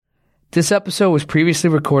This episode was previously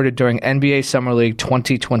recorded during NBA Summer League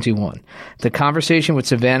 2021. The conversation with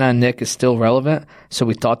Savannah and Nick is still relevant, so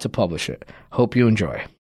we thought to publish it. Hope you enjoy.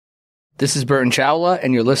 This is Burton Chawla,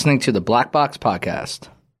 and you're listening to the Black Box Podcast.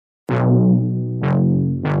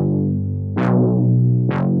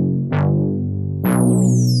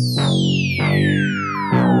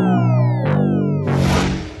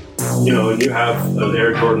 You know, when you have an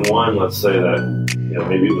Air Jordan 1, let's say that, you know,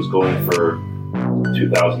 maybe it was going for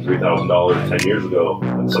 $2,000, $3,000 10 years ago,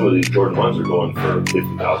 and some of these Jordan 1s are going for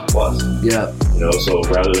 $50,000 plus. Yeah. You know, so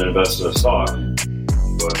rather than invest in a stock,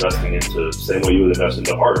 you're investing into the same way you would invest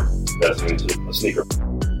into art, investing into a sneaker.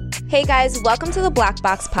 Hey guys, welcome to the Black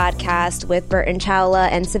Box Podcast with Burton Chawla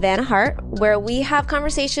and Savannah Hart, where we have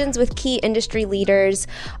conversations with key industry leaders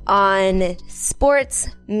on sports,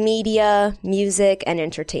 media, music, and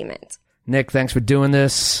entertainment. Nick, thanks for doing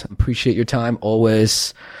this. Appreciate your time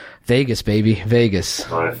always. Vegas, baby. Vegas.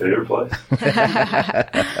 My favorite place.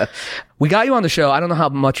 We got you on the show. I don't know how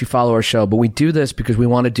much you follow our show, but we do this because we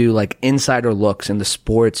want to do like insider looks in the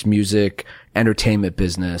sports, music, entertainment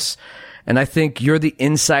business. And I think you're the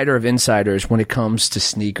insider of insiders when it comes to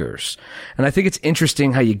sneakers. And I think it's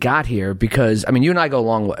interesting how you got here because, I mean, you and I go a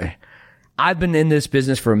long way. I've been in this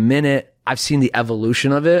business for a minute. I've seen the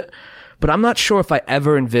evolution of it, but I'm not sure if I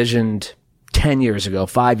ever envisioned 10 years ago,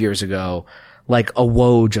 5 years ago, like a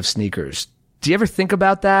Woj of Sneakers. Do you ever think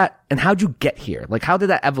about that? And how'd you get here? Like, how did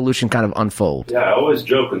that evolution kind of unfold? Yeah, I always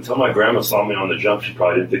joke, until my grandma saw me on the jump, she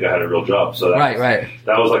probably didn't think I had a real job. So that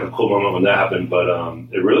that was like a cool moment when that happened. But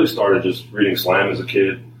it really started just reading Slam as a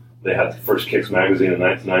kid. They had the first Kicks magazine in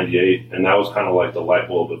 1998, and that was kind of like the light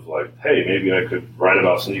bulb of like, hey, maybe I could write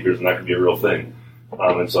about sneakers and that could be a real thing.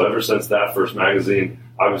 And so ever since that first magazine,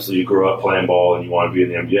 obviously you grow up playing ball and you want to be in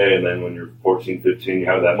the NBA, and then when you're 14, 15, you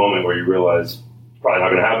have that moment where you realize it's probably not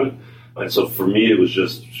going to happen. And so for me, it was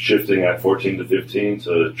just shifting at 14 to 15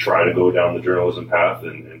 to try to go down the journalism path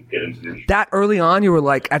and get into the industry. That early on, you were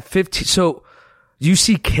like at 15. So you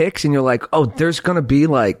see Kicks and you're like, oh, there's going to be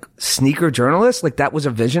like sneaker journalists? Like that was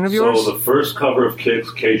a vision of yours? So the first cover of Kicks,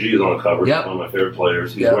 KG is on the cover. Yep. He's one of my favorite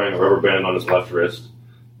players. He's wearing a rubber band on his left wrist.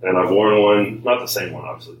 And I've worn one, not the same one,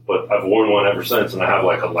 obviously, but I've worn one ever since, and I have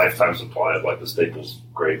like a lifetime supply of like the Staples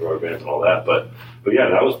grade rubber bands and all that. But yeah,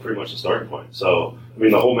 that was pretty much the starting point. So, I mean,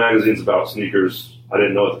 the whole magazine's about sneakers. I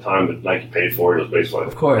didn't know at the time, but Nike paid for it. It was basically like,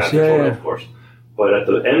 of course, of course. But at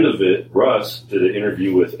the end of it, Russ did an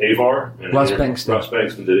interview with Avar. Russ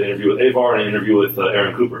Bankston did an interview with Avar and an interview with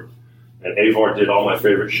Aaron Cooper. And Avar did all my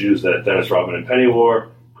favorite shoes that Dennis Rodman and Penny wore.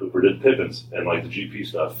 Cooper did Pippins and like the GP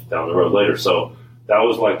stuff down the road later. So that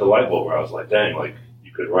was like the light bulb where I was like, dang, like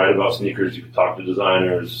you could write about sneakers, you could talk to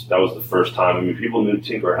designers. That was the first time. I mean, people knew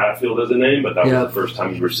Tinker Hatfield as a name, but that was the first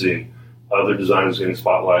time you were seeing other designers getting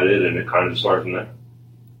spotlighted, and it kind of just started from there.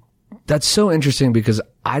 That's so interesting because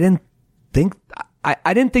I didn't think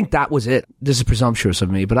that was it. This is presumptuous of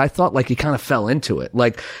me, but I thought like you kind of fell into it.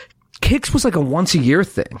 Like Kicks was like a once a year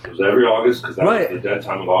thing. It was every August because that was the dead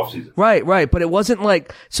time of off season. Right. But it wasn't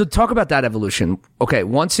like, so talk about that evolution. Okay.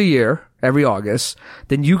 Once a year, every August.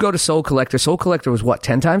 Then you go to Soul Collector. Soul Collector was what,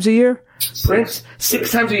 10 times a year? Six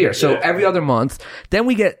times a year. So every other month. Then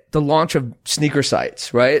we get the launch of sneaker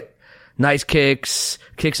sites, right? Nice Kicks,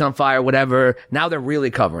 Kicks on Fire, whatever. Now they're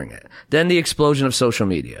really covering it. Then the explosion of social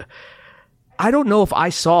media. I don't know if I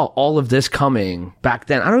saw all of this coming back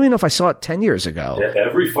then. I don't even know if I saw it 10 years ago. Yeah,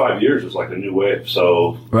 every 5 years was like a new wave.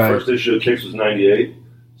 So first issue of Kicks was 98.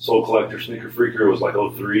 Soul Collector Sneaker Freaker was like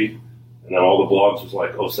 03. And then all the blogs was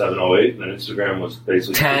like 07, 08. And then Instagram was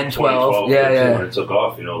basically 10, 12. When it took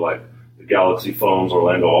off, you know, like the Galaxy Phones,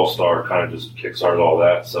 Orlando All-Star kind of just kickstarted all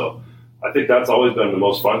that. So I think that's always been the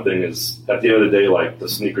most fun thing is at the end of the day, like the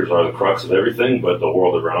sneakers are the crux of everything, but the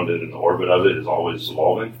world around it and the orbit of it is always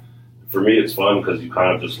evolving. For me, it's fun because you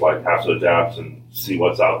kind of just like have to adapt and see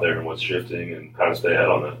what's out there and what's shifting and kind of stay ahead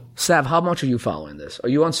on that. Sav, how much are you following this? Are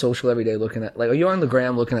you on social every day looking at, like, are you on the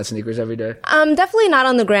gram looking at sneakers every day? I'm definitely not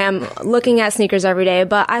on the gram looking at sneakers every day,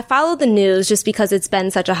 but I follow the news just because it's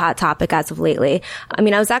been such a hot topic as of lately. I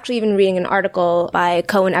mean, I was actually even reading an article by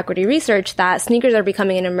Cohen Equity Research that sneakers are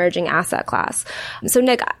becoming an emerging asset class. So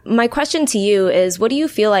Nick, my question to you is, what do you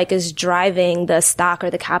feel like is driving the stock or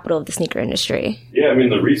the capital of the sneaker industry? Yeah, I mean,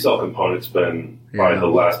 the resale component's been probably the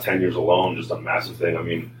last 10 years alone, just a massive thing. I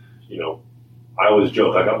mean, you know, I always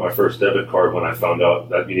joke, I got my first debit card when I found out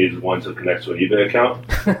that you needed one to connect to an eBay account.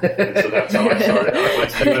 And so that's how I started. I went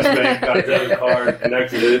to U.S. Bank, got a debit card,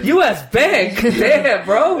 connected it. U.S. Bank? Damn,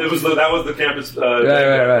 bro. That was the campus at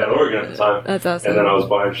Oregon at the time. That's awesome. And then I was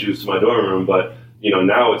buying shoes to my dorm room. But, you know,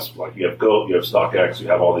 now it's like you have GOAT, you have StockX, you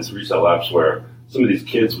have all these resale apps where some of these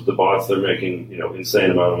kids with the bots, they're making,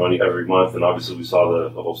 insane amount of money every month. And obviously we saw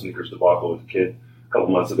the whole sneakers debacle with the kid a couple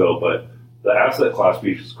months ago. But the asset class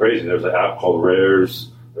piece is crazy. There's an app called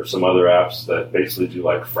Rares. There's some other apps that basically do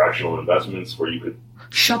like fractional investments where you could...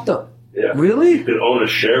 Shut the... Yeah. Really? You could own a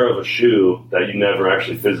share of a shoe that you never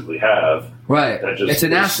actually physically have. Right. That just it's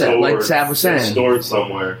an asset, like Sav was saying. Stored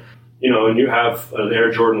somewhere. And you have an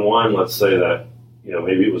Air Jordan 1, let's say that,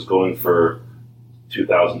 maybe it was going for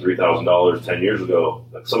 $2,000, $3,000 10 years ago.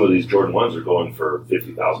 Like some of these Jordan 1s are going for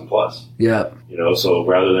 $50,000 plus. Yeah. So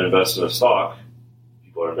rather than invest in a stock,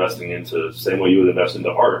 people are investing into, same way you would invest into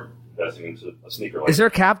art, investing into a sneaker. Is there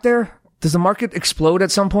a cap there? Does the market explode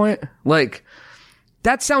at some point? Like...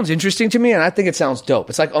 That sounds interesting to me, and I think it sounds dope.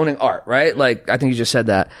 It's like owning art, right? Like, I think you just said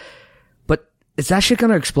that. But is that shit going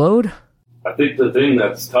to explode? I think the thing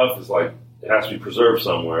that's tough is, like, it has to be preserved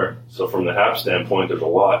somewhere. So from the app standpoint, there's a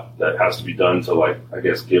lot that has to be done to, like, I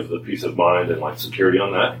guess, give the peace of mind and, like, security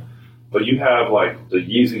on that. But you have, like, the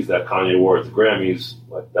Yeezys that Kanye wore at the Grammys,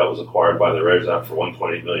 like, that was acquired by the Rares app for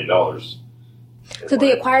 $1.8 million. So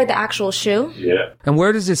they acquired the actual shoe? Yeah. And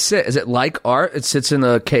where does it sit? Is it like art? It sits in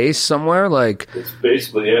a case somewhere? Like it's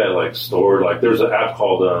basically, like stored. Like there's an app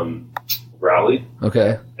called Rally.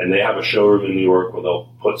 Okay. And they have a showroom in New York where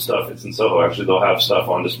they'll put stuff. It's in Soho. Actually, they'll have stuff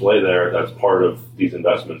on display there that's part of these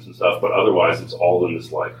investments and stuff. But otherwise, it's all in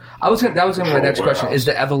this like... that was going to be my next question. Is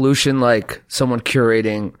the evolution like someone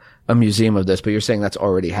curating a museum of this, but you're saying that's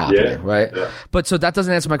already happening, right? Yeah. But so that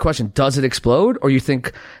doesn't answer my question. Does it explode? Or you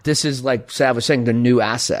think this is, like Sav was saying, the new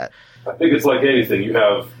asset? I think it's like anything. You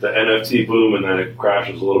have the NFT boom and then it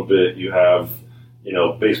crashes a little bit. You have,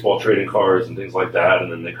 baseball trading cards and things like that,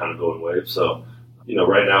 and then they kind of go in waves. So,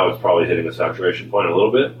 right now it's probably hitting a saturation point a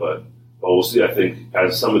little bit, but we'll see. I think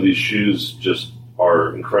as some of these shoes just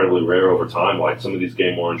are incredibly rare over time, like some of these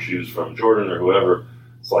game-worn shoes from Jordan or whoever,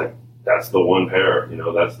 it's like, that's the one pair,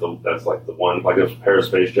 that's like the one, like a pair of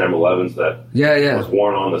Space Jam 11s that was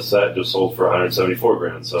worn on the set, just sold for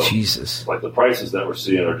 $174,000. So Jesus, like the prices that we're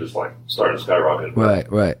seeing are just like starting to skyrocket.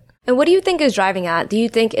 Right. And what do you think is driving that? Do you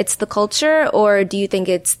think it's the culture, or do you think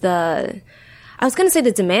it's I was going to say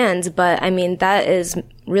the demand, but I mean, that is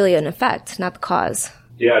really an effect, not the cause.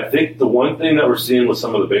 Yeah, I think the one thing that we're seeing with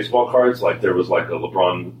some of the baseball cards, like there was like a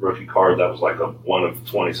LeBron rookie card that was like a 1 of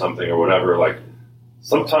 20 something or whatever, like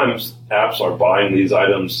sometimes apps are buying these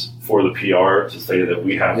items for the PR to say that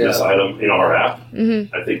we have this item in our app.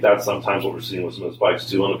 Mm-hmm. I think that's sometimes what we're seeing with some of the spikes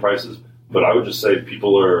too on the prices. But I would just say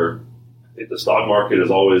the stock market is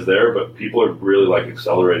always there, but people are really like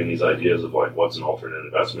accelerating these ideas of like what's an alternate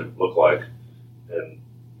investment look like. And it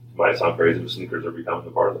might sound crazy, but sneakers are becoming a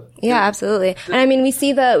part of it. Yeah, absolutely. And I mean, we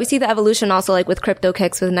see the evolution also like with crypto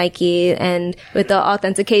kicks with Nike and with the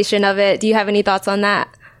authentication of it. Do you have any thoughts on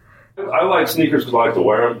that? I like sneakers because I like to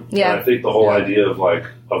wear them. Yeah. And I think the whole idea of like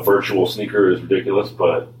a virtual sneaker is ridiculous,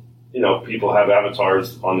 but people have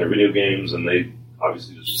avatars on their video games and they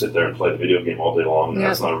obviously just sit there and play the video game all day long. And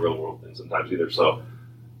that's not a real world thing sometimes either. So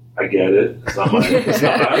I get it. It's not I'm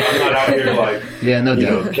not out here like,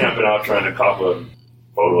 camping out trying to cop a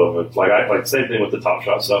photo of it. Like same thing with the Top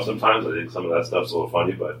Shot stuff sometimes. I think some of that stuff's a little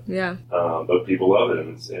funny, but but people love it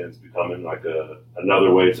and it's becoming like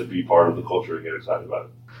another way to be part of the culture and get excited about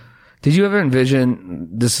it. Did you ever envision,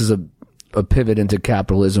 this is a pivot into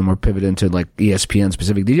capitalism or pivot into like ESPN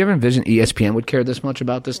specific, did you ever envision ESPN would care this much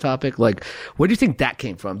about this topic? Like, where do you think that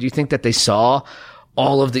came from? Do you think that they saw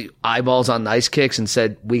all of the eyeballs on Nice Kicks and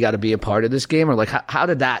said, we got to be a part of this game? Or like, how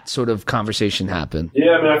did that sort of conversation happen?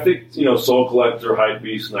 Yeah, I mean, I think, Soul Collector,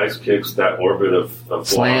 Hypebeast, Nice Kicks, that orbit of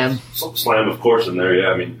Slam. Slam, of course, in there, yeah.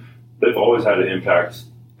 I mean, they've always had an impact,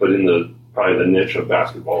 but in probably the niche of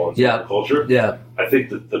basketball and soccer culture. Yeah. I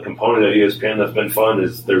think that the component at ESPN that's been fun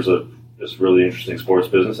is there's this really interesting sports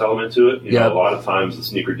business element to it. A lot of times the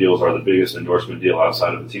sneaker deals are the biggest endorsement deal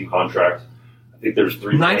outside of the team contract. I think there's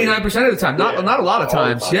 99% of the time, not a lot of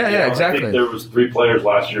times. Yeah, exactly. I think there was 3 players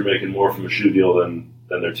last year making more from a shoe deal than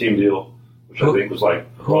their team deal, which I think was like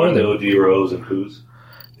Rondo, D Rose, and Kuz.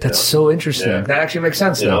 That's so interesting. Yeah. That actually makes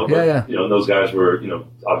sense. And those guys were,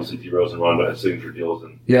 obviously D Rose and Rondo had signature deals,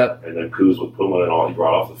 and then Kuz with Puma and all he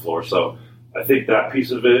brought off the floor. So I think that piece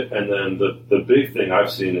of it, and then the big thing I've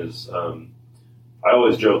seen is I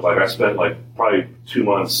always joke, like I spent like probably 2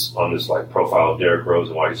 months on this like profile of Derrick Rose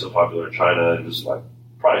and why he's so popular in China, and just like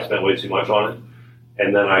probably spent way too much on it.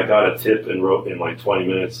 And then I got a tip and wrote in like 20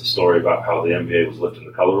 minutes a story about how the NBA was lifting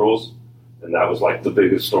the color rules. And that was like the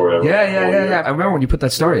biggest story ever. Yeah. I remember when you put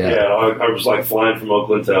that story out. Yeah, I was like flying from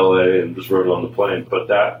Oakland to LA and just wrote it on the plane. But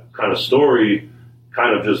that kind of story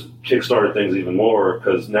kind of just kickstarted things even more,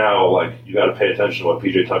 because now like you got to pay attention to what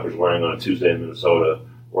PJ Tucker's wearing on a Tuesday in Minnesota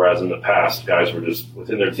Whereas in the past, guys were just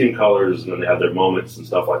within their team colors and then they had their moments and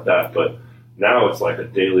stuff like that. But now it's like a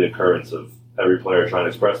daily occurrence of every player trying to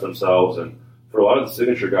express themselves. And for a lot of the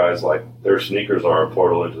signature guys, like their sneakers are a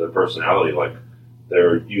portal into their personality. Like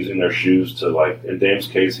they're using their shoes to, like, in Dame's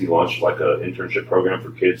case, he launched like an internship program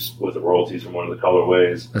for kids with the royalties from one of the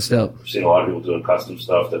colorways. That's dope. I've seen a lot of people doing custom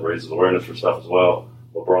stuff that raises awareness for stuff as well.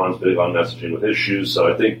 LeBron's big on messaging with his shoes.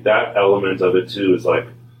 So I think that element of it too is like,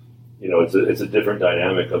 you know, it's a different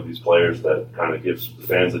dynamic of these players that kind of gives the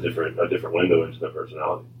fans a different window into their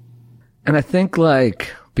personality. And I think,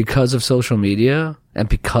 like, because of social media and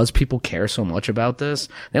because people care so much about this,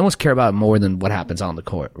 they almost care about it more than what happens on the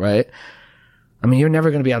court, right? I mean, you're never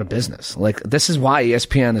going to be out of business. Like, this is why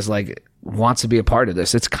ESPN is like, wants to be a part of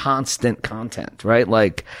this. It's constant content, right?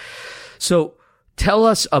 Like, so tell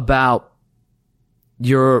us about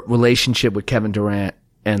your relationship with Kevin Durant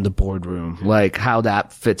and the boardroom, like how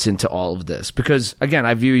that fits into all of this. Because, again,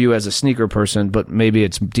 I view you as a sneaker person, but maybe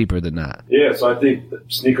it's deeper than that. Yeah, so I think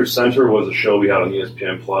Sneaker Center was a show we had on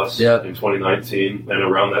ESPN Plus in 2019. And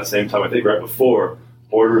around that same time, I think right before,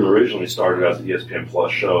 Boardroom originally started as an ESPN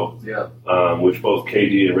Plus show, which both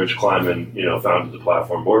KD and Rich Kleiman, you know, founded the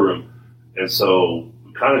platform Boardroom. And so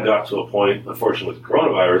we kind of got to a point, unfortunately, with the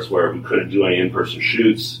coronavirus, where we couldn't do any in-person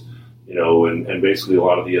shoots. You know, and basically a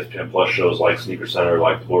lot of the ESPN Plus shows like Sneaker Center,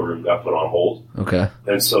 like the Boardroom, got put on hold. Okay.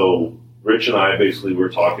 And so Rich and I basically were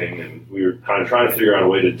talking, and we were kind of trying to figure out a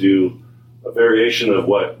way to do a variation of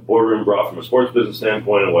what Boardroom brought from a sports business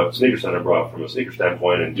standpoint and what Sneaker Center brought from a sneaker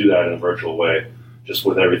standpoint, and do that in a virtual way, just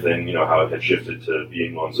with everything, you know, how it had shifted to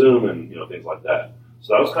being on Zoom and, you know, things like that.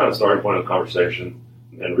 So that was kind of the starting point of the conversation,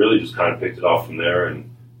 and really just kind of picked it off from there.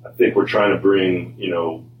 And I think we're trying to bring, you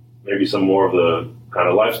know, maybe some more of the kind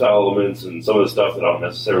of lifestyle elements and some of the stuff that I don't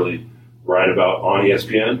necessarily write about on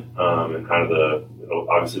ESPN, and kind of the, you know,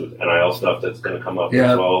 obviously with NIL stuff that's going to come up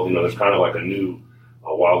as well. You know, there's kind of like a new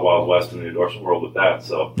wild, wild west in the endorsement world with that.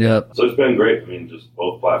 So, so it's been great. I mean, just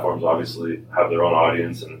both platforms obviously have their own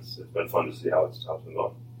audience, and it's been fun to see how it's been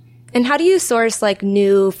going. And how do you source like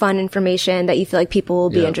new fun information that you feel like people will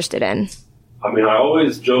be interested in? I mean, I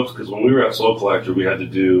always joke because when we were at Soul Collector, we had to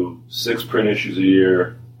do 6 print issues a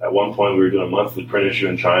year. At one point, we were doing a monthly print issue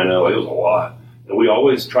in China. Like, it was a lot. And we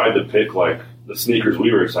always tried to pick, like, the sneakers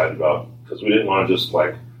we were excited about, because we didn't want to just,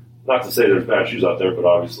 like, not to say there's bad shoes out there, but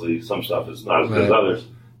obviously some stuff is not as good as others.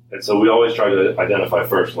 And so we always try to identify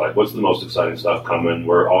first, like, what's the most exciting stuff coming?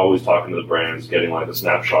 We're always talking to the brands, getting, like, a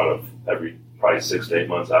snapshot of every probably 6 to 8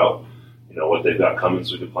 months out, you know, what they've got coming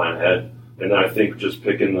so we can plan ahead. And then I think just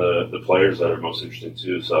picking the players that are most interesting,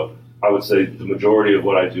 too. So I would say the majority of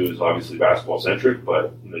what I do is obviously basketball-centric,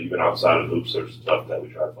 but, you know, even outside of hoops, there's stuff that we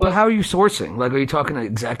try to find. But how are you sourcing? Like, are you talking to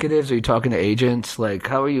executives? Are you talking to agents? Like,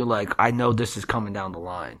 how are you, like, I know this is coming down the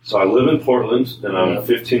line? So I live in Portland, and I'm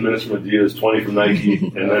 15 minutes from Adidas, 20 from Nike,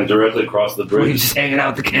 and then directly across the bridge. Are you just hanging out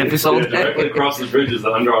at the campus all day? Directly across the bridge is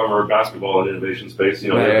the Under Armour basketball and innovation space. You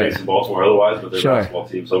know, they're based in Baltimore otherwise, but their basketball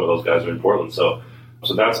team, some of those guys are in Portland. So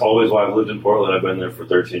that's always why I've lived in Portland. I've been there for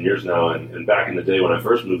 13 years now, and back in the day when I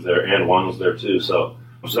first moved there, and Juan was there too. So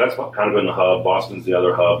that's kind of been the hub. Boston's the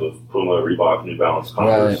other hub of Puma, Reebok, New Balance,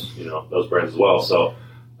 Converse, you know, those brands as well. So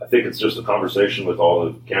I think it's just a conversation with all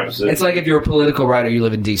the campuses. It's like if you're a political writer, you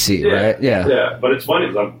live in D.C., right? Yeah, but it's funny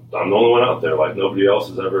because I'm the only one out there. Like, nobody else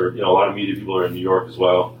has ever, you know, a lot of media people are in New York as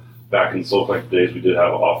well. Back in Soul Collector days, we did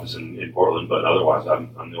have an office in Portland, but otherwise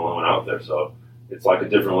I'm the only one out there. So it's like a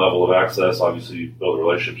different level of access. Obviously, you build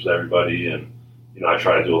relationships with everybody, and, you know, I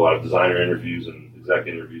try to do a lot of designer interviews and exec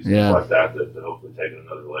interviews and stuff like that hopefully take it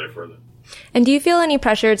another layer further. And do you feel any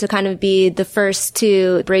pressure to kind of be the first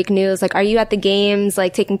to break news? Like, are you at the games,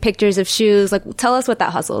 like, taking pictures of shoes? Like, tell us what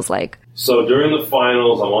that hustle is like. So during the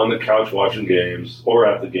finals, I'm on the couch watching games or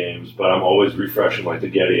at the games, but I'm always refreshing, like, the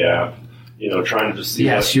Getty app, you know, trying to just see.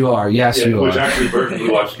 Yes, you are. Yes, you are. Which actually, Burton, he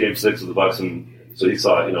watched Game 6 of the Bucks, and so he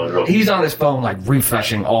saw it, you know. He's on his phone, like,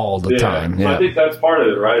 refreshing all the time. Yeah. I think that's part of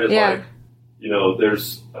it, right? It's like, you know,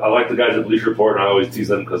 I like the guys at Bleacher Report, and I always tease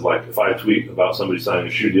them because, like, if I tweet about somebody signing a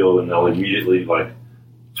shoe deal, then they'll immediately, like,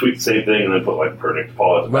 tweet the same thing and then put, like, per Nick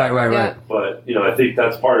DePaula. Right. But, you know, I think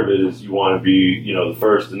that's part of it is you want to be, you know, the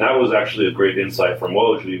first. And that was actually a great insight from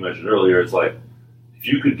Woj, who you mentioned earlier. It's like, if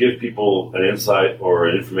you could give people an insight or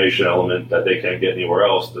an information element that they can't get anywhere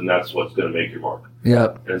else, then that's what's going to make your mark.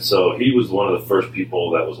 Yep. And so he was one of the first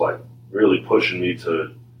people that was, like, really pushing me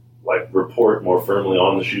to, like, report more firmly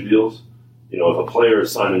on the shoe deals. You know, if a player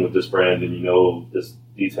is signing with this brand and you know this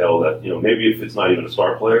detail that, you know, maybe if it's not even a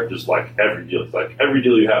star player, just like every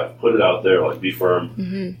deal you have, put it out there, like, be firm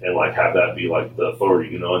and, like, have that be, like, the authority,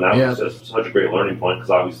 you know. And that was just such a great learning point because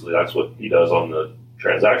obviously that's what he does on the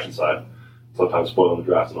transaction side. sometimes spoiling the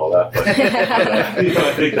draft and all that. But,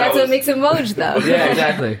 I think that's what makes him Woj, though. Yeah,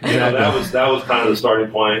 exactly. That was kind of the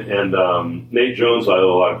starting point. And Nate Jones, who I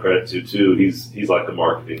owe a lot of credit to too. He's like a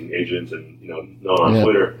marketing agent and known on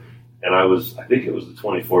Twitter. And I think it was the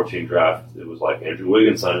 2014 draft. It was like Andrew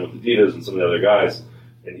Wiggins signing with Adidas and some of the other guys,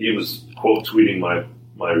 and he was quote tweeting my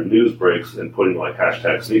news breaks and putting like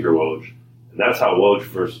hashtag sneaker Woj. And that's how Woj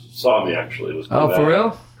first saw me, actually. Was for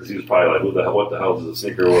real? Because he was probably like, what the hell is a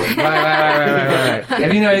sneaker Woj? Right.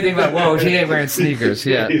 If you know anything about Woj, he ain't wearing sneakers.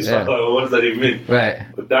 Yeah. He's like, well, what does that even mean? Right.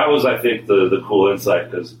 But that was, I think, the cool insight,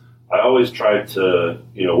 because I always tried to,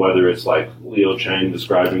 whether it's like Leo Chang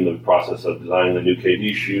describing the process of designing the new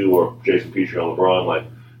KD shoe or Jason Petrie on LeBron, like,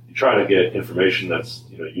 you try to get information that's,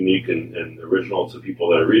 unique and original to people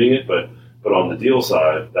that are reading it. But on the deal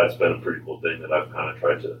side, that's been a pretty cool thing that I've kind of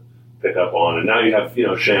tried to pick up on. And now you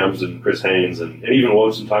have, Shams and Chris Haynes and even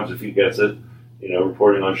Woj sometimes if he gets it,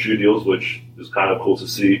 reporting on shoe deals, which is kind of cool to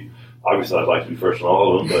see. Obviously, I'd like to be first on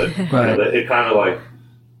all of them, but it kind of like,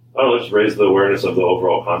 I don't know, just raise the awareness of the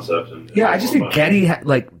overall concept. I just think Getty,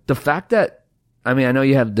 the fact that, I mean, I know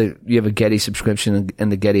you have a Getty subscription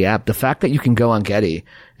and the Getty app. The fact that you can go on Getty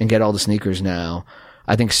and get all the sneakers now,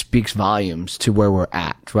 I think speaks volumes to where we're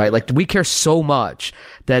at, right? Like, we care so much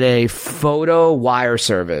that a photo wire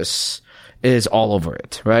service is all over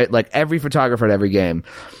it, right? Like, every photographer at every game.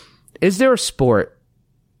 Is there a sport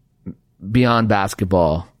beyond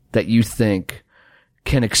basketball that you think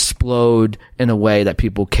can explode in a way that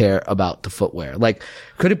people care about the footwear? Like,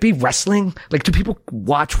 could it be wrestling? Like, do people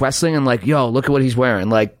watch wrestling and like, yo, look at what he's wearing?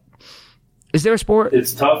 Like, is there a sport?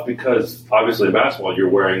 It's tough because obviously in basketball, you're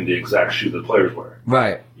wearing the exact shoe that players wear.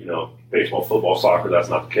 Right. Baseball, football, soccer, that's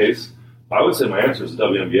not the case. I would say my answer is the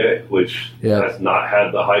WNBA, which has not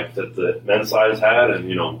had the hype that the men's side has had. And,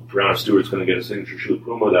 Breonna Stewart's going to get a signature shoe with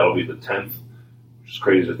Puma. That'll be the 10th, which is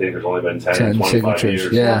crazy to think there's only been 10 25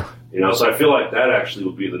 years. Yeah. So I feel like that actually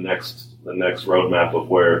would be the next roadmap of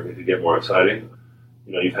where it could get more exciting.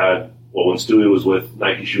 You've had, when Stewie was with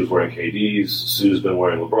Nike, she was wearing KDs. Sue's been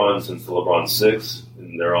wearing LeBron since the LeBron 6,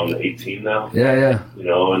 and they're on the 18 now. Yeah.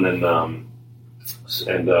 And then,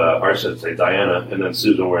 or I should say Diana, and then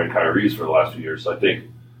Sue's been wearing Kyrie's for the last few years. So I think,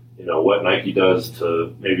 what Nike does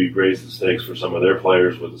to maybe raise the stakes for some of their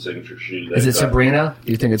players with the signature shoe. Is it Sabrina?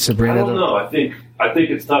 Do you think it's Sabrina? I don't know. I think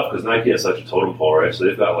it's tough because Nike has such a totem pole, right? So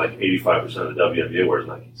they've got like 85% of the WNBA wears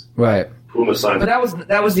Nikes. Right. Puma signed. But that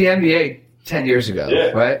was the NBA 10 years ago,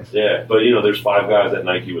 right? Yeah, but there's 5 guys at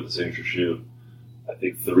Nike with a signature shoe. I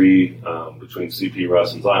think 3 between CP,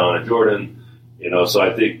 Russ, and Zion and Jordan. So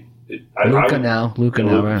I think Luka now,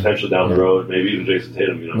 right? Potentially down the road, maybe even Jason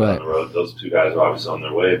Tatum, down the road. Those 2 guys are obviously on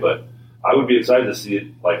their way, but I would be excited to see it.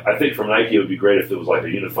 Like, I think from Nike, it would be great if it was like a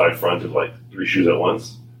unified front of like 3 shoes at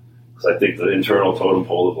once. Because I think the internal totem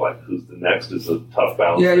pole of like who's the next is a tough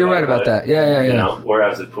balance. Yeah, you're right about that. Yeah.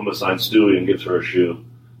 Whereas if Puma signs Stewie and gives her a shoe,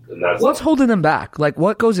 then that's what's holding them back. Like,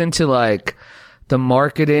 what goes into like the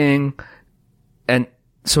marketing and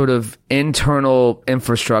sort of internal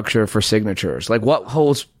infrastructure for signatures? Like, what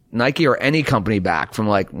holds Nike or any company back from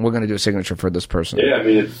like, we're going to do a signature for this person? Yeah, I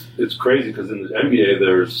mean, it's crazy because in the NBA,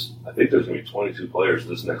 I think there's going to be 22 players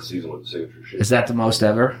this next season with a signature shoe. Is that the most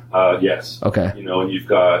ever? Yes. Okay. And you've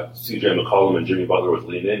got CJ McCollum and Jimmy Butler with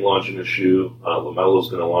Li Ning launching a shoe. LaMelo's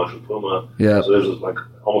going to launch with Puma. Yeah. So there's like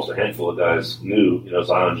almost a handful of guys new.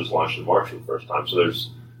 Zion just launched in March for the first time. So there's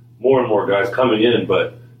more and more guys coming in,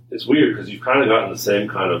 but it's weird because you've kind of gotten the same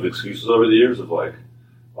kind of excuses over the years of like,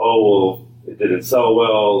 oh, well, it didn't sell well,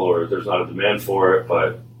 or there's not a demand for it,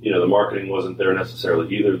 but, the marketing wasn't there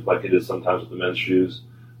necessarily either, like it is sometimes with the men's shoes.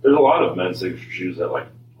 There's a lot of men's signature shoes that, like,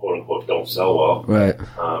 quote-unquote, don't sell well. Right.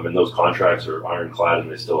 And those contracts are ironclad,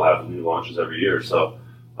 and they still have new launches every year. So,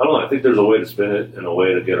 I don't know. I think there's a way to spin it and a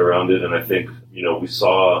way to get around it, and I think, we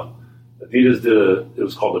saw Adidas it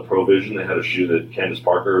was called the Provision. They had a shoe that Candace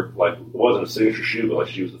Parker, like, it wasn't a signature shoe, but, like,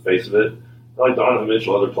 she was the face of it. Like Donovan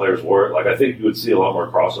Mitchell, other players wore it. Like, I think you would see a lot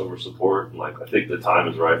more crossover support, and like I think the time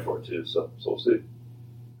is right for it too. So we'll see.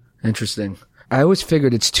 Interesting. I always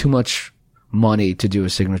figured it's too much money to do a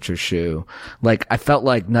signature shoe. Like, I felt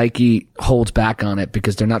like Nike holds back on it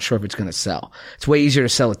because they're not sure if it's going to sell. It's way easier to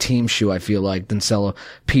sell a team shoe, I feel like, than sell a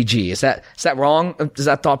PG. Is that wrong? Is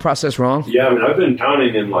that thought process wrong? Yeah, I mean, I've been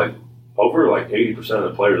counting in like over like 80% of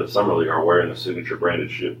the players at Summer League are wearing a signature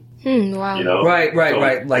branded shoe. Wow. Right.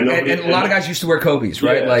 Like, and a lot of guys used to wear Kobe's,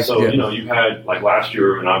 right? Yeah, like, so you had like last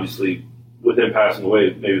year, and obviously with him passing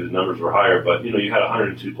away, maybe the numbers were higher, but you had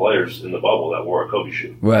 102 players in the bubble that wore a Kobe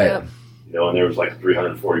shoe, right? Yep. And there was like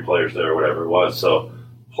 340 players there or whatever it was. So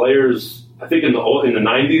players, I think in the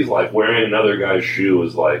 90s, like wearing another guy's shoe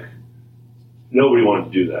was like nobody wanted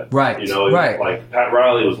to do that. Right. You know, like Pat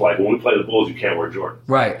Riley was like, when we play the Bulls, you can't wear Jordan.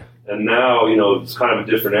 Right. And now, you know, it's kind of a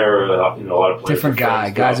different era. You know, a lot of players different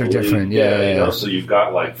guys are different. Yeah. You know, so you've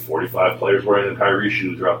got like 45 players wearing the Kyrie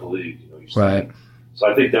shoe throughout the league. You know, right. So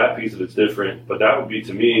I think that piece of it's different, but that would be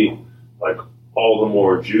to me like all the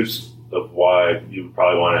more juice of why you would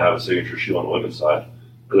probably want to have a signature shoe on the women's side.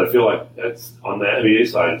 Because I feel like that's on the NBA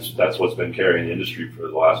side, that's what's been carrying the industry for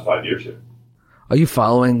the last 5 years here. Are you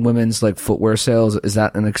following women's like footwear sales? Is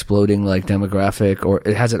that an exploding like demographic, or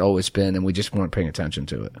has it always been and we just weren't paying attention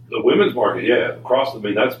to it? The women's market, yeah,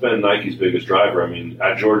 that's been Nike's biggest driver. I mean,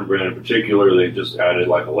 at Jordan Brand in particular, they just added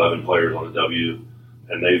like 11 players on the W,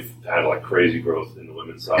 and they've had like crazy growth in the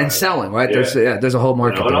women's side. And selling, right? Yeah. There's a whole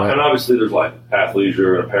market. You know, there, right? And obviously there's like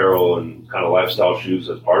athleisure and apparel and kind of lifestyle shoes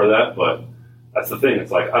as part of that, but that's the thing.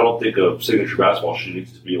 It's like, I don't think a signature basketball shoe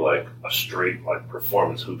needs to be like a straight like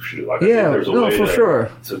performance hoop shoe. Like, I think there's a way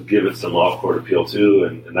to give it some off-court appeal too,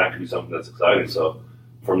 and that could be something that's exciting. So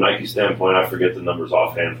from Nike's standpoint, I forget the numbers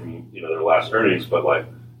offhand from, you know, their last earnings, but like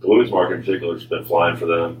the women's market in particular has been flying for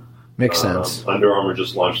them. Makes sense. Under Armour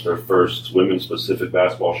just launched their first women's-specific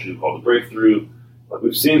basketball shoe called the Breakthrough. Like,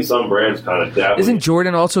 we've seen some brands kind of dabble. Isn't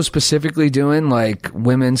Jordan also specifically doing like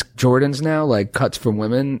women's Jordans now, like cuts for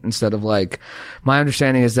women instead of like? My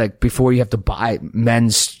understanding is that before you have to buy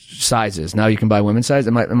men's sizes, now you can buy women's size.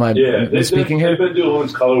 Am I misspeaking here? They've been doing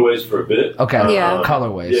women's colorways for a bit. Okay,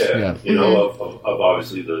 colorways. Yeah. You know, of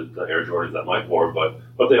obviously the Air Jordans that Mike wore,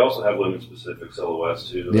 but they also have women's-specific silhouettes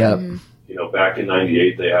too. Yeah. You know, back in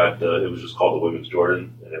 '98, they had it was just called the Women's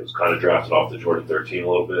Jordan, and it was kind of drafted off the Jordan 13 a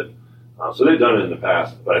little bit. So they've done it in the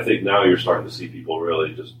past, but I think now you're starting to see people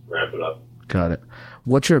really just ramp it up. Got it.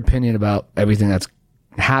 What's your opinion about everything that's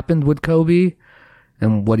happened with Kobe,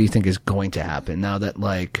 and what do you think is going to happen now that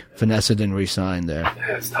like Vanessa didn't re-sign there?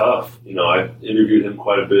 Yeah, it's tough. You know, I interviewed him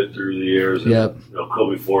quite a bit through the years. And, you know,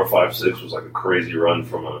 Kobe 4, 5, 6 was like a crazy run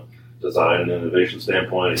from a design and innovation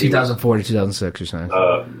standpoint. 2004 to 2006, you're saying?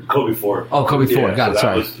 Kobe 4. Oh, Kobe 4. Yeah, got it.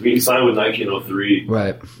 Sorry. He signed with Nike in 03.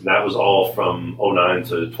 Right. And that was all from 09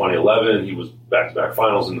 to 2011. He was back-to-back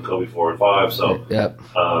finals in the Kobe 4 and 5. So,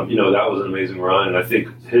 you know, that was an amazing run. And I think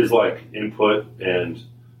his, like, input and,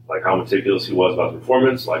 like, how meticulous he was about the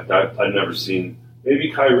performance, like, that I'd never seen.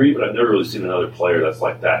 Maybe Kyrie, but I've never really seen another player that's,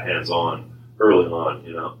 like, that hands-on early on,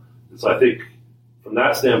 you know? And so I think from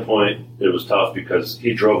that standpoint, it was tough because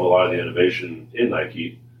he drove a lot of the innovation in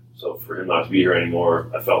Nike. So for him not to be here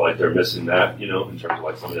anymore, I felt like they're missing that, you know, in terms of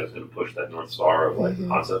like somebody that's going to push that North Star of like the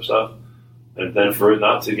concept stuff. And then for it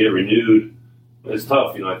not to get renewed, it's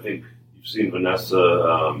tough. You know, I think you've seen Vanessa,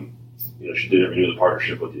 you know, she didn't renew the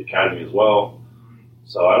partnership with the Academy as well.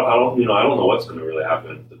 So I don't know what's going to really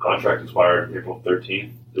happen. The contract expired April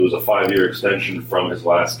 13th. It was a 5-year extension from his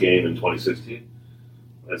last game in 2016.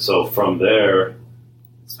 And so from there,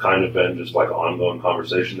 it's kind of been just like an ongoing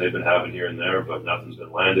conversation they've been having here and there, but nothing's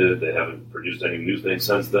been landed. They haven't produced any new things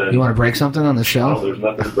since then. You want to break something on the show? No, there's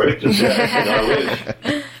nothing to break just yet. I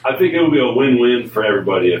wish. I think it would be a win-win for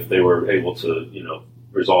everybody if they were able to, you know,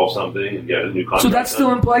 resolve something and get a new contract. So that's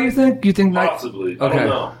still in play, you think? You think possibly? Okay. I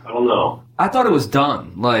don't know. I thought it was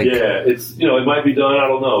done. Like, yeah, it's, you know, it might be done. I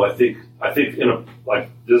don't know. I think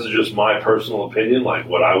this is just my personal opinion. Like,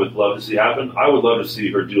 what I would love to see happen. I would love to see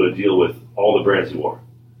her do a deal with all the brands he wore.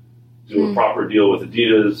 Do a proper deal with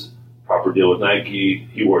Adidas, proper deal with Nike.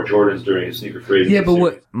 He wore Jordans during his sneaker free agency. Yeah, but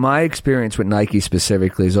what my experience with Nike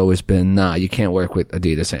specifically has always been, you can't work with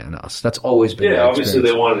Adidas and us. That's always been. Yeah, obviously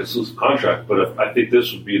they want an exclusive contract, but I think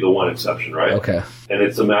this would be the one exception, right? Okay. And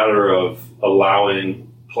it's a matter of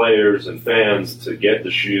allowing players and fans to get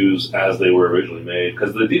the shoes as they were originally made.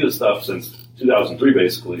 Because the Adidas stuff since 2003,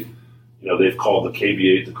 basically, you know, they've called the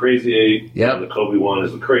KB8 the Crazy 8, and the Kobe 1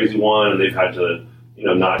 is the Crazy 1, and they've had to, you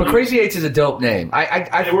know, not. But Crazy 8 is a dope name.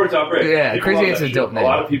 It worked out great. Yeah, Crazy 8 is a dope name. A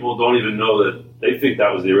lot of people don't even know that. They think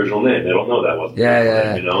that was the original name. They don't know that wasn't the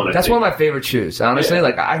original name, you know? And that's one of my favorite shoes. Honestly,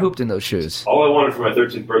 like, I hooped in those shoes. All I wanted for my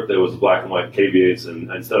 13th birthday was the black and white KB8s, and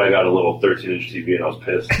instead I got a little 13-inch TV, and I was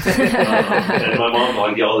pissed. And my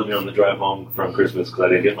mom yelled at me on the drive home from Christmas because I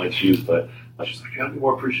didn't get my shoes, but I was just like, you gotta be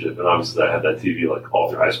more appreciative. And obviously I had that TV like all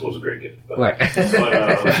through high school. It was a great gift. But, but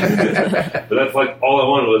that's like all I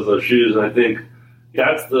wanted was those shoes, and I think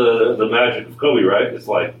that's the magic of Kobe, right? It's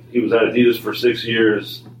like he was at Adidas for 6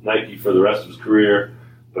 years, Nike for the rest of his career,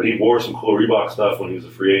 but he wore some cool Reebok stuff when he was a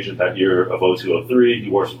free agent that year of 02-03. He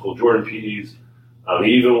wore some cool Jordan PEs.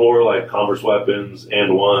 He even wore like Converse Weapons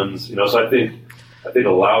and ones, you know. So I think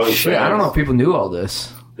allowing fans, I don't know if people knew all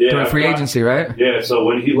this during free agency, right? Yeah. So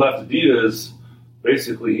when he left Adidas,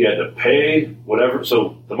 basically he had to pay whatever.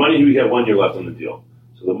 So the money he had 1 year left on the deal.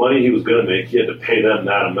 So the money he was going to make, he had to pay them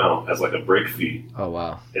that amount as like a break fee. Oh,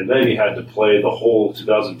 wow. And then he had to play the whole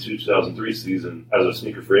 2002, 2003 season as a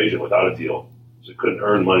sneaker free agent without a deal. So he couldn't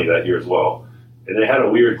earn money that year as well. And they had a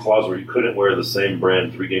weird clause where he couldn't wear the same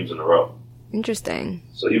brand 3 games in a row. Interesting.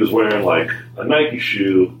 So he was wearing like a Nike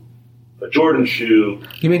shoe, a Jordan shoe.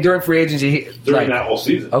 You mean during free agency? During that whole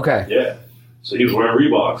season. Okay. Yeah. So he was wearing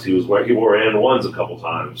Reeboks. He wore And-1s a couple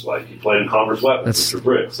times. Like he played in Converse Weapons, which are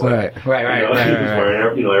bricks. Like, right. He was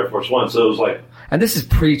wearing Air Force One. So it was like. And this is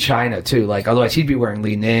pre-China too. Like otherwise he'd be wearing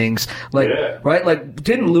Li Nings. Like right. Like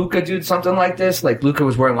didn't Luka do something like this? Like Luka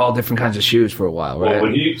was wearing all different kinds of shoes for a while, right?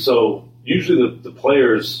 Well, usually the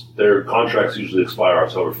players, their contracts usually expire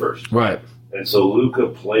October 1st. Right. And so Luka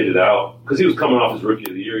played it out because he was coming off his Rookie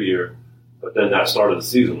of the Year, but then that start of the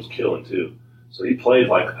season was killing too. So he played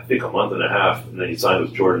like, I think, a month and a half, and then he signed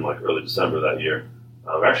with Jordan like early December that year.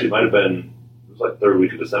 Actually, it might have been, it was like third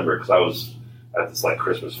week of December because I was at this like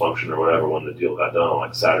Christmas function or whatever when the deal got done on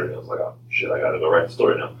like Saturday. I was like, oh shit, I got to go write the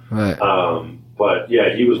story now. Right. But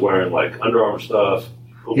yeah, he was wearing like Under Armour stuff.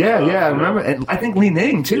 Yeah, I remember. And I think Li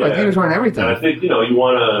Ning too. I think he was wearing everything. And I think, you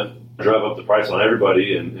want to drive up the price on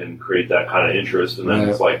everybody and create that kind of interest. And then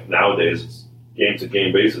it's like nowadays it's game to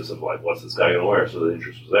game basis of like, what's this guy going to wear? So the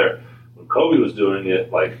interest was there. When Kobe was doing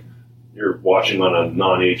it, like you're watching on a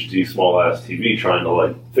non-HD small ass TV trying to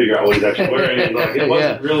like figure out what he's actually wearing. And like it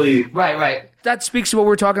wasn't really right. That speaks to what we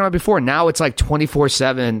were talking about before. Now it's like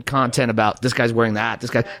 24/7 content about this guy's wearing that,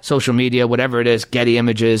 this guy, social media, whatever it is, Getty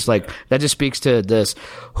Images. Like that just speaks to this.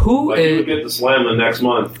 You would get the slam the next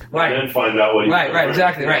month, and then find out what he's right,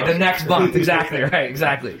 exactly, right. The next month, exactly, right,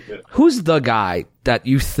 exactly. Yeah. Who's the guy that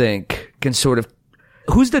you think can sort of?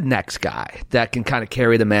 Who's the next guy that can kind of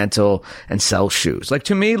carry the mantle and sell shoes? Like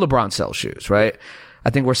to me, LeBron sells shoes, right?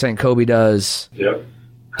 I think we're saying Kobe does. Yep.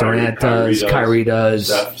 Durant does. Kyrie does.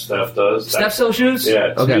 Steph does. Steph sells shoes?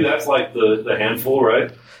 Yeah. To me, that's like the handful, right?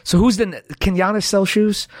 So can Giannis sell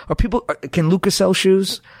shoes? Can Luka sell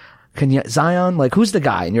shoes? Can Zion? Like, who's the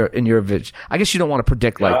guy in your vision? I guess you don't want to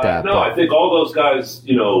predict like that. No, I think all those guys,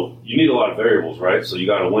 you need a lot of variables, right? So you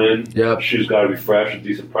got to win. Yep. Shoes got to be fresh, a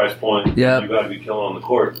decent price point. Yep. You got to be killing on the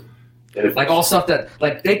court. And like all stuff that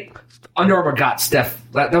Under Armour got Steph.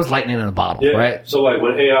 That was lightning in a bottle, right? So like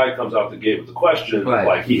when AI comes out the gate with the question,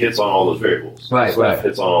 like he hits on all those variables. Right. Steph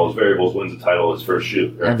hits on all those variables, wins the title, his first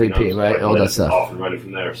shoot, MVP, right? All that stuff. Off and running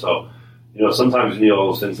from there. So sometimes you need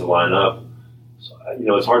all those things to line up. So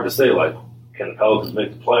it's hard to say like, can the Pelicans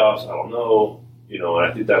make the playoffs? I don't know. And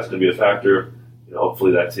I think that's going to be a factor.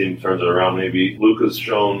 Hopefully that team turns it around. Maybe Luka's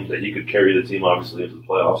shown that he could carry the team obviously into the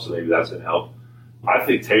playoffs, so maybe that's going to help. I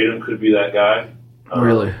think Tatum could be that guy.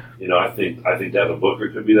 Really? I think Devin Booker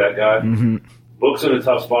could be that guy. Mm-hmm. Book's in a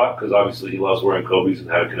tough spot because obviously he loves wearing Kobe's and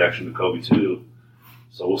had a connection to Kobe too.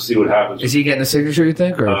 So we'll see what happens. Is he getting a signature, you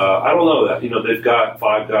think? Or? I don't know that. They've got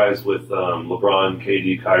 5 guys with LeBron,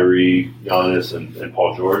 KD, Kyrie, Giannis, and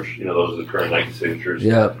Paul George. Those are the current Nike signatures.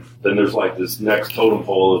 Yeah. Then there's like this next totem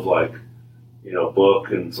pole of like,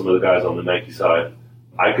 Book and some of the guys on the Nike side.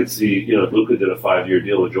 I could see, Luka did a 5-year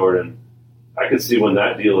deal with Jordan. I could see when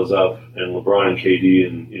that deal is up and LeBron and KD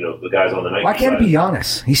and, the guys on the Nike side. Why can't it be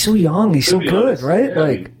Giannis? He's so young. He's so good, right?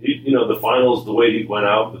 Yeah, the finals, the way he went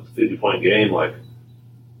out with the 50-point game,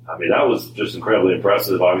 that was just incredibly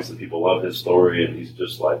impressive. Obviously, people love his story, and he's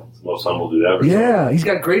just like the most humble dude ever. Yeah, he's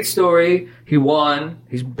got a great story. He won.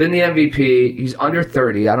 He's been the MVP. He's under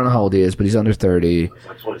 30. I don't know how old he is, but he's under 30. He's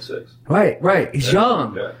like 26. Right. He's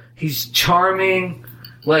young. Yeah. He's charming.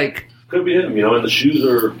 Could be him, and the shoes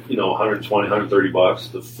are, $120,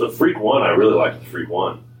 $130. The Freak 1, I really like the Freak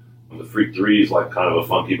 1. The Freak 3 is like kind of a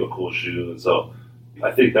funky but cool shoe, and so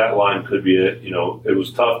I think that line could be it. It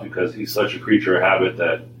was tough because he's such a creature of habit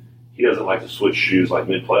that he doesn't like to switch shoes like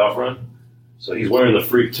mid-playoff run. So he's wearing the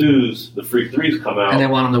Freak 2s. The Freak 3s come out. And they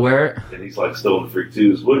want him to wear it? And he's still in the Freak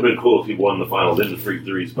 2s. Would have been cool if he won the finals in the Freak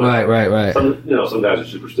 3s. But right. Some guys are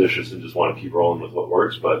superstitious and just want to keep rolling with what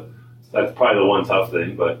works. But that's probably the one tough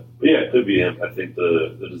thing. But yeah, it could be him. I think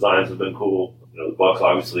the designs have been cool. The Bucks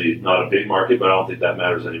obviously not a big market, but I don't think that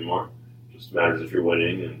matters anymore. It just matters if you're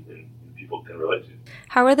winning and people can relate to you.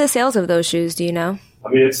 How are the sales of those shoes, do you know?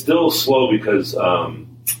 It's still slow because,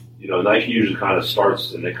 Nike usually kind of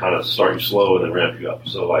starts and they kind of start you slow and then ramp you up.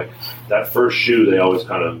 So, that first shoe, they always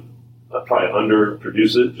kind of probably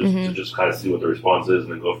underproduce it to just kind of see what the response is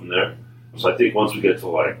and then go from there. So, I think once we get to,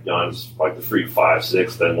 Giannis, the Freak 5,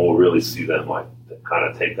 6, then we'll really see them, kind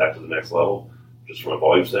of take that to the next level just from a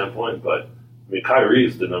volume standpoint. But, Kyrie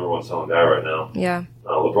is the number 1 selling guy right now. Yeah.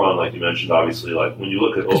 LeBron, like you mentioned, obviously, when you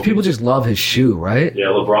look at... Because people just love his shoe, right? Yeah,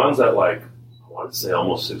 LeBron's at, I want to say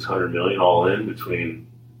almost $600 million all in between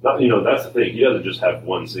That's the thing. He doesn't just have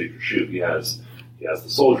one signature shoe. He has the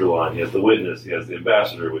Soldier line. He has the Witness. He has the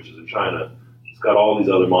Ambassador, which is in China. He's got all these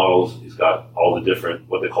other models. He's got all the different,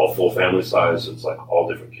 what they call full family size. So it's like all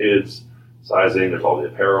different kids sizing. There's all the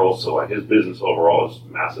apparel. So like his business overall is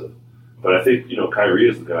massive. But I think, Kyrie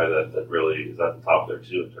is the guy that really is at the top there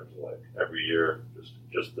too in terms of like every year,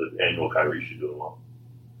 just the annual Kyrie shoe doing well.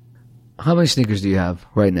 How many sneakers do you have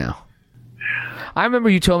right now? I remember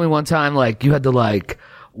you told me one time like you had to like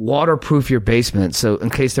waterproof your basement so in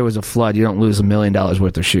case there was a flood you don't lose $1 million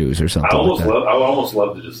worth of shoes or something. I would almost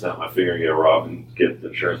love to just snap my finger and get robbed and get the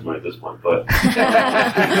insurance money at this point, but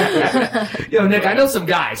Yo, Nick, I know some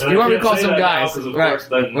guys. You want me to call some guys? Of course.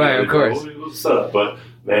 What's up? But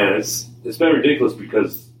man, it's been ridiculous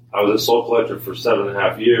because I was a Soul Collector for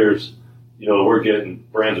 7.5 years. We're getting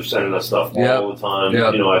brands are sending us stuff all the time.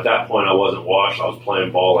 Yep. At that point I wasn't washed. I was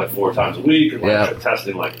playing ball like 4 times a week and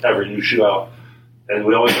testing like every new shoe out. And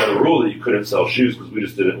we always had a rule that you couldn't sell shoes because we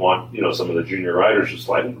just didn't want, some of the junior riders just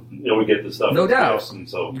like, we get this stuff. No doubt. And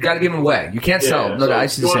so you got to give them away. You can't sell them. No doubt.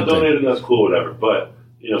 If you want to donate them, that's cool, whatever. But,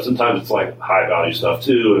 sometimes it's like high value stuff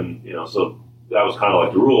too. And, so that was kind of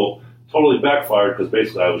like the rule. Totally backfired because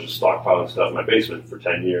basically I was just stockpiling stuff in my basement for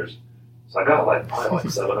 10 years. So I got probably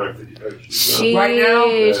 750 pairs of shoes. Right now?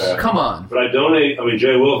 Yeah. Come on. But I donate,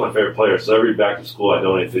 Jay Will's my favorite player, so every back to school I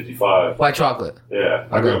donate 55. White chocolate. Yeah.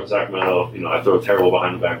 I grew up in Sacramento. I throw terrible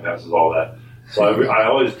behind the back passes, all that. So I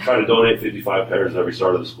always try to donate 55 pairs every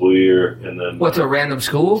start of the school year. And then what's a random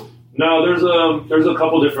school? No, there's a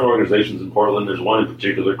couple different organizations in Portland. There's one in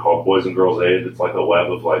particular called Boys and Girls Aid. It's like a web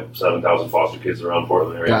of like 7,000 foster kids around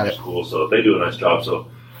Portland area after school. So they do a nice job. So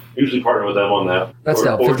usually partner with them on that. That's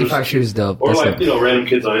dope. 55 shoes dope. Or random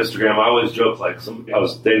kids on Instagram. I always joke I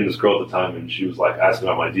was dating this girl at the time and she was like asking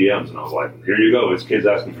about my DMs and I was like, here you go. It's kids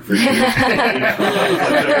asking for free shoes.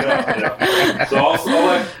 So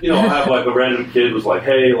I'll have like a random kid was like,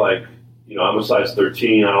 hey, like, I'm a size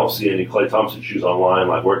 13. I don't see any Klay Thompson shoes online.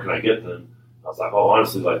 Like, where can I get them? I was like,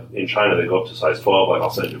 honestly, like in China they go up to size 12. Like, I'll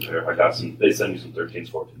send you a pair. They send me some 13s,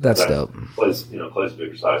 14s. That's dope. Klay's a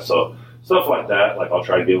bigger size. So stuff like that, like I'll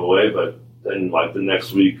try to give away, but then like the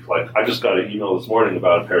next week, like I just got an email this morning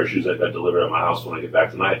about a pair of shoes that got delivered at my house when I get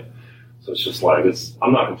back tonight. So it's just like,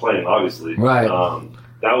 I'm not complaining, obviously. Right.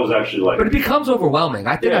 That was actually like... But it becomes overwhelming.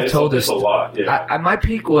 I think I've told this. It's a lot, yeah. My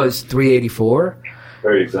peak was 384.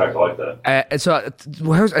 Very exact, I like that. And so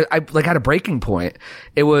I had a breaking point.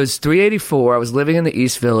 It was 384. I was living in the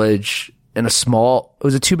East Village in it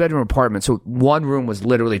was a 2-bedroom apartment. So one room was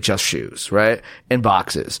literally just shoes, right? In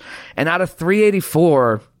boxes. And out of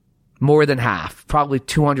 384, more than half, probably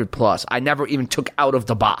 200 plus, I never even took out of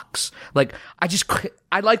the box. Like,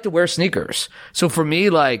 I like to wear sneakers. So for me,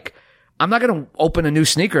 like, I'm not going to open a new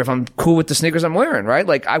sneaker if I'm cool with the sneakers I'm wearing, right?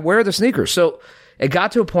 Like, I wear the sneakers. So it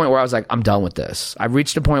got to a point where I was like, I'm done with this. I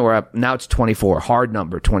reached a point where now it's 24, hard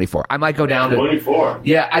number, 24. I might go down 24.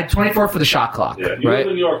 Yeah, I had 24 for the shot clock. Yeah, you live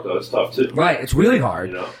in New York, though. It's tough, too. Right, it's really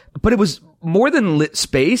hard. But it was more than lit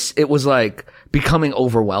space. It was like becoming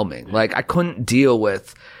overwhelming. Like, I couldn't deal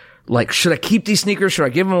with, like, should I keep these sneakers? Should I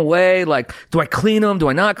give them away? Like, do I clean them? Do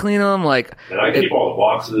I not clean them? Like, and I keep all the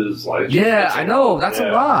boxes. Like, I know. That's a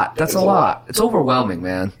lot. That's a lot. It's overwhelming,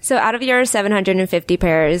 man. So out of your 750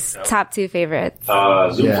 pairs, top 2 favorites?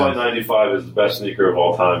 Zoom Flight 95 is the best sneaker of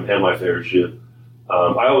all time and my favorite shoe.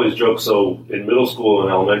 I always joke, so in middle school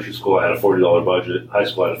and elementary school, I had a $40 budget. High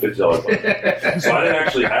school, I had a $50 budget. So I didn't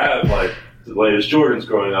actually have, like, the latest Jordans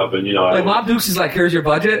growing up. And, like, Mom Dukes is like, here's your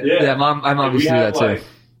budget? Yeah, my mom used to do that, too.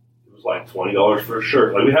 Like $20 for a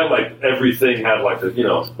shirt. Like we had like everything had like my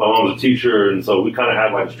mom was a teacher and so we kind of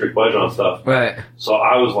had like a strict budget on stuff. Right. So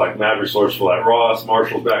I was like mad resourceful at Ross,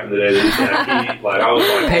 Marshalls back in the day. They used to have heat. Like I was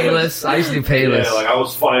like Payless. I used to do Payless. Yeah, like I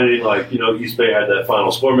was finding like East Bay had that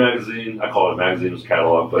Final Score magazine. I call it a magazine, it was a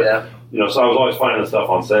catalog, but so I was always finding the stuff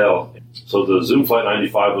on sale. So the Zoom Flight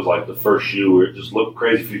 95 was like the first shoe where it just looked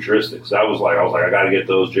crazy futuristic. So I was like I got to get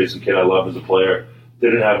those. Jason Kidd I loved as a player.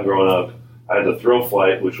 Didn't have them growing up. I had the Thrill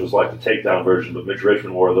Flight, which was like the takedown version, but Mitch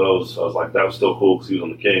Richmond wore those. So I was like, that was still cool because he was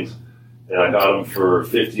on the Kings. And I got them for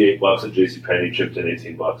 $58 at JCPenney, chipped in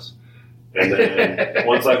 $18. And then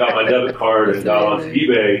once I got my debit card and got onto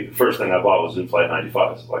eBay, first thing I bought was Zoom Flight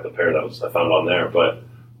 95s, like a pair I found on there. But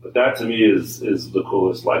that to me is the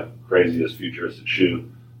coolest, like craziest futuristic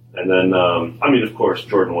shoe. And then, of course,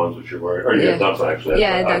 Jordan 1s, which you're wearing. Or you have Dunks, actually.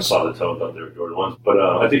 I saw the tone up there with Jordan 1s. But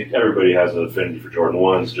I think everybody has an affinity for Jordan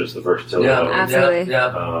 1s, just the versatility of them. Absolutely.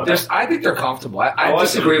 I think they're comfortable. I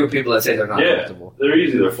disagree with people that say they're not comfortable. They're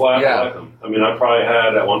easy. They're flat. I like them. I probably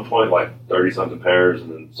had at one point like 30-something pairs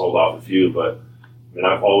and then sold off a few. But,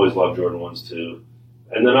 I've always loved Jordan 1s, too.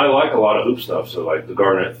 And then I like a lot of hoop stuff. So like the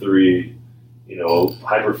Garnett 3,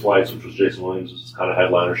 Hyper Flights, which was Jason Williams' kind of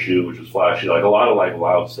headliner shoe, which was flashy. Like a lot of like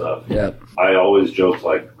loud stuff. Yeah. I always joked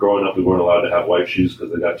like growing up we weren't allowed to have white shoes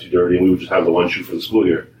because they got too dirty, and we would just have the one shoe for the school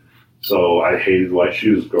year. So I hated white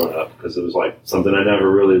shoes growing up because it was like something I never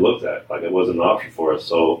really looked at. Like it wasn't an option for us.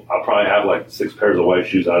 So I'll probably have like 6 pairs of white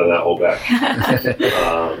shoes out of that whole bag.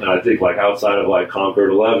 And I think like outside of like Concord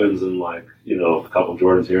 11s and like, a couple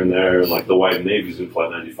Jordans here and there and like the white navies and Flight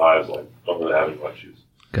 95s, like don't really have any white shoes.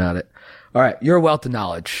 Got it. All right. You're a wealth of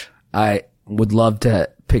knowledge. I would love to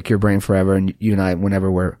pick your brain forever. And you and I, whenever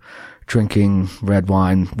we're drinking red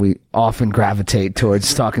wine, we often gravitate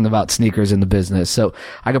towards talking about sneakers in the business. So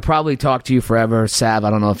I could probably talk to you forever. Sav, I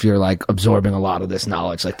don't know if you're like absorbing a lot of this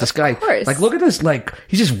knowledge. Like this guy, like look at this, like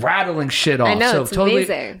he's just rattling shit off. I know, so it's totally,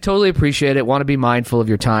 amazing. Totally appreciate it. Want to be mindful of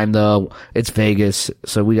your time though. It's Vegas,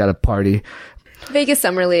 so we got to party. Vegas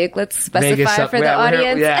Summer League. Let's specify for the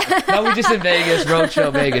audience. No, we just in Vegas,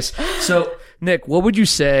 roadshow Vegas. So Nick, what would you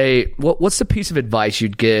say? What's the piece of advice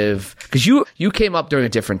you'd give? Because you came up during a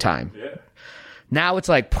different time. Yeah. Now it's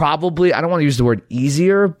like probably, I don't want to use the word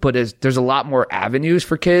easier, but there's a lot more avenues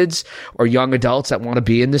for kids or young adults that want to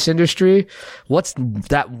be in this industry. What's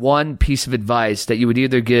that one piece of advice that you would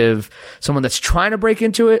either give someone that's trying to break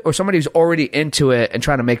into it or somebody who's already into it and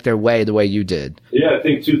trying to make their way the way you did? Yeah, I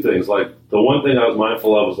think 2 things. Like the one thing I was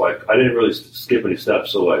mindful of was like, I didn't really skip any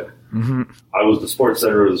steps. So like, I was the sports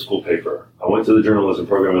editor of the school paper. I went to the journalism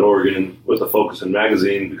program in Oregon with a focus in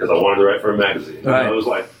magazine because I wanted to write for a magazine. Right. It was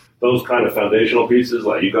like those kind of foundational pieces,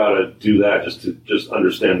 like you got to do that just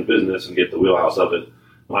understand the business and get the wheelhouse of it.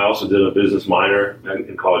 I also did a business minor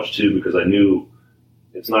in college too because I knew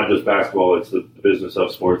it's not just basketball, it's the business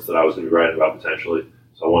of sports that I was going to be writing about potentially.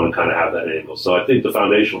 So I want to kind of have that angle. So I think the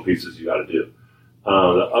foundational pieces you got to do.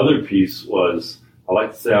 The other piece was, I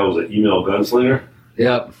like to say I was an email gunslinger.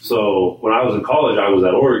 Yep. So when I was in college, I was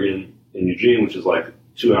at Oregon in Eugene, which is like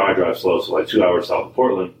 2-hour drive slow, so like 2 hours south of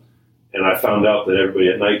Portland. And I found out that everybody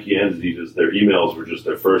at Nike and Adidas, their emails were just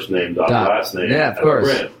their first name, last name. Yeah, of course.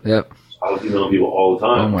 Brand. Yep. So I was emailing people all the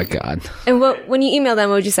time. Oh my God. And when you email them,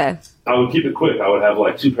 what would you say? I would keep it quick. I would have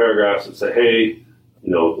like 2 paragraphs that say, hey, a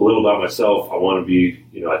little about myself. I want to be,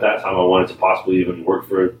 at that time I wanted to possibly even work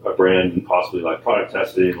for a brand and possibly like product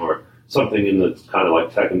testing or something in the kind of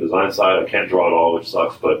like tech and design side. I can't draw it all, which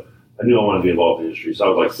sucks, but I knew I wanted to be involved in the industry. So I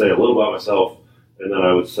would like say a little about myself. And then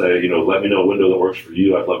I would say, let me know a window that works for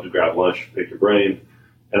you. I'd love to grab lunch, pick your brain.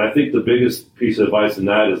 And I think the biggest piece of advice in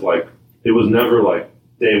that is like, it was never like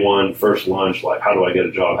day one, first lunch, like how do I get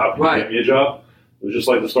a job? How can you get me a job? It was just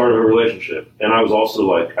like the start of a relationship. And I was also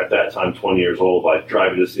like, at that time, 20 years old, like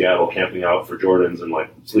driving to Seattle, camping out for Jordans and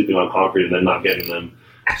like sleeping on concrete and then not getting them.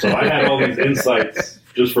 So I had all these insights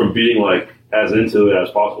just from being like as into it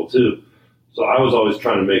as possible too. So I was always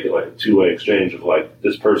trying to make it like a 2-way exchange of like,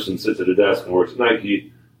 this person sits at a desk and works at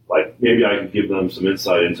Nike. Like maybe I could give them some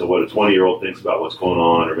insight into what a 20-year-old thinks about what's going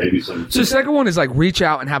on, or maybe some. So the second one is like reach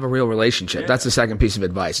out and have a real relationship. Yeah. That's the second piece of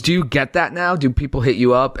advice. Do you get that now? Do people hit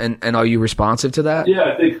you up and are you responsive to that?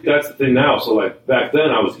 Yeah, I think that's the thing now. So like back then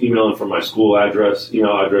I was emailing from my school address,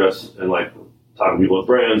 email address, and like talking to people at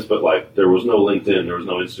brands, but like there was no LinkedIn, there was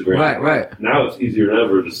no Instagram. Right. Now it's easier than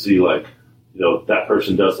ever to see like, that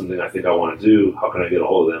person does something I think I want to do. How can I get a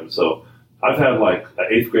hold of them? So I've had like an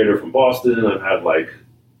 8th grader from Boston. I've had like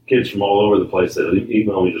kids from all over the place that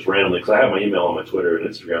email me just randomly because I have my email on my Twitter and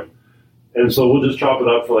Instagram. And so we'll just chop it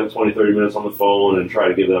up for like 20, 30 minutes on the phone and try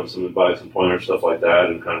to give them some advice and pointers, stuff like that,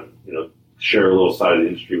 and kind of, share a little side of the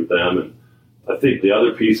industry with them. And I think the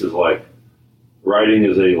other piece is like writing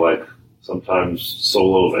is a like sometimes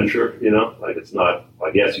solo venture, like it's not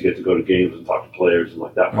like, yes, you get to go to games and talk to players and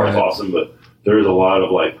like that part's awesome, but there is a lot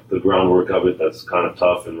of like the groundwork of it that's kind of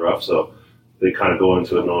tough and rough. So they kind of go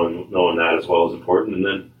into it knowing that as well is important. And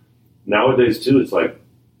then nowadays too, it's like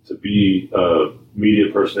to be a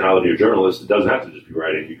media personality or journalist, it doesn't have to just be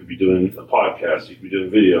writing. You could be doing a podcast, you could be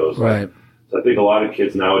doing videos. Right. So I think a lot of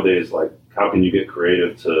kids nowadays, like how can you get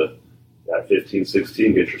creative to at 15,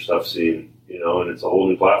 16, get your stuff seen, and it's a whole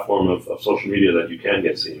new platform of social media that you can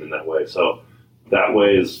get seen in that way. So that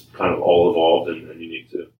way is kind of all evolved and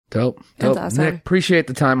unique too. Dope. That's awesome. Nick, appreciate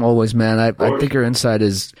the time always, man. I think your insight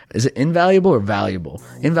is it invaluable or valuable?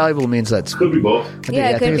 Invaluable means that's... Could be both.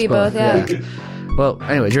 It could be both, yeah. Well,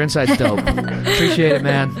 anyways, your insight's dope. Appreciate it,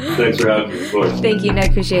 man. Thanks for having me, of course. Thank you,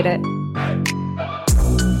 Nick. Appreciate it.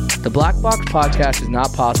 The Black Box Podcast is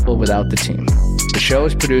not possible without the team. The show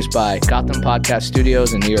is produced by Gotham Podcast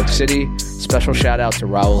Studios in New York City. Special shout out to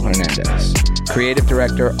Raul Hernandez. Creative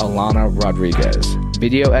Director Alana Rodriguez.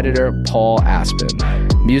 Video Editor Paul Aspen.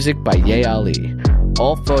 Music by Ye Ali.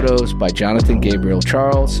 All photos by Jonathan Gabriel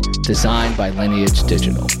Charles. Designed by Lineage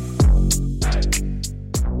Digital.